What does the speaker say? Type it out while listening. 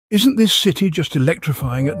Isn't this city just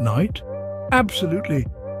electrifying at night? Absolutely.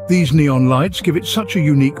 These neon lights give it such a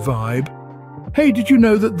unique vibe. Hey, did you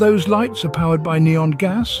know that those lights are powered by neon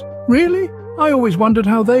gas? Really? I always wondered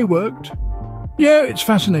how they worked. Yeah, it's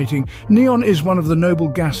fascinating. Neon is one of the noble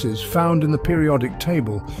gases found in the periodic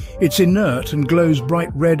table. It's inert and glows bright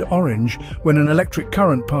red-orange when an electric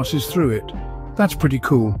current passes through it. That's pretty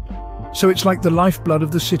cool. So it's like the lifeblood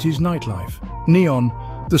of the city's nightlife. Neon,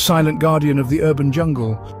 the silent guardian of the urban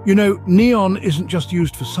jungle. You know, neon isn't just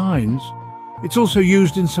used for signs. It's also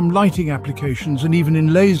used in some lighting applications and even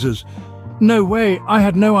in lasers. No way, I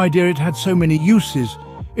had no idea it had so many uses.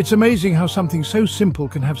 It's amazing how something so simple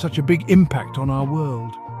can have such a big impact on our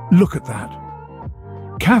world. Look at that.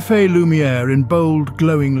 Café Lumière in bold,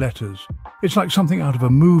 glowing letters. It's like something out of a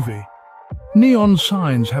movie. Neon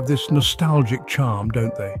signs have this nostalgic charm,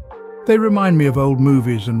 don't they? They remind me of old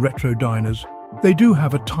movies and retro diners. They do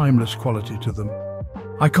have a timeless quality to them.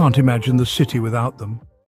 I can't imagine the city without them.